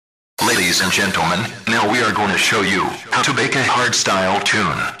Ladies and gentlemen, now we are going to show you how to make a hardstyle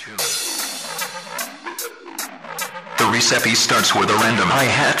tune. The recepy starts with a random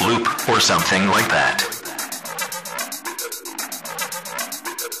hi-hat loop or something like that.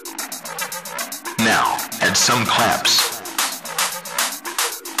 Now, add some claps.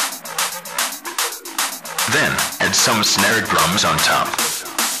 Then, add some snare drums on top.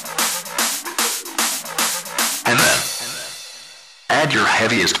 And then, add your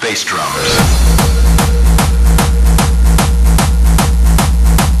heaviest bass drums.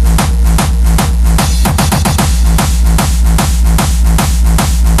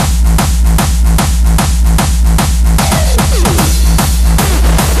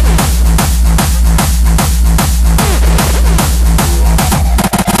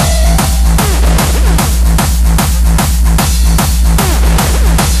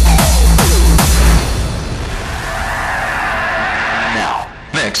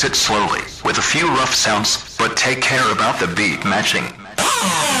 Mix it slowly, with a few rough sounds, but take care about the beat matching.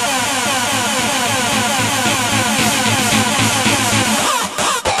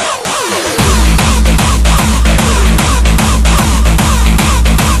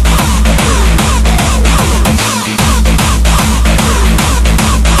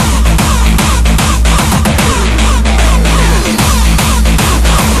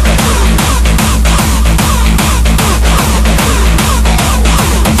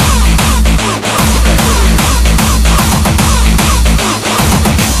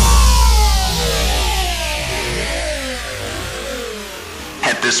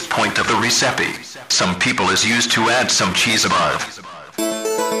 At this point of the recepy, some people is used to add some cheese above.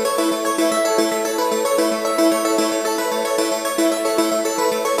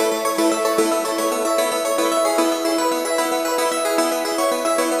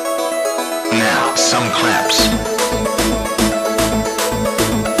 Now, some claps.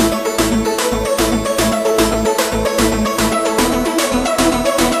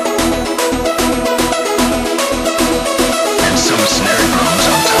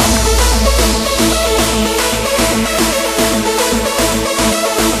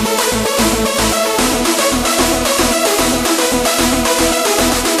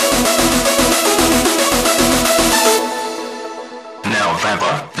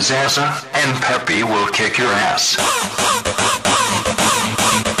 Zaza and Peppy will kick your ass.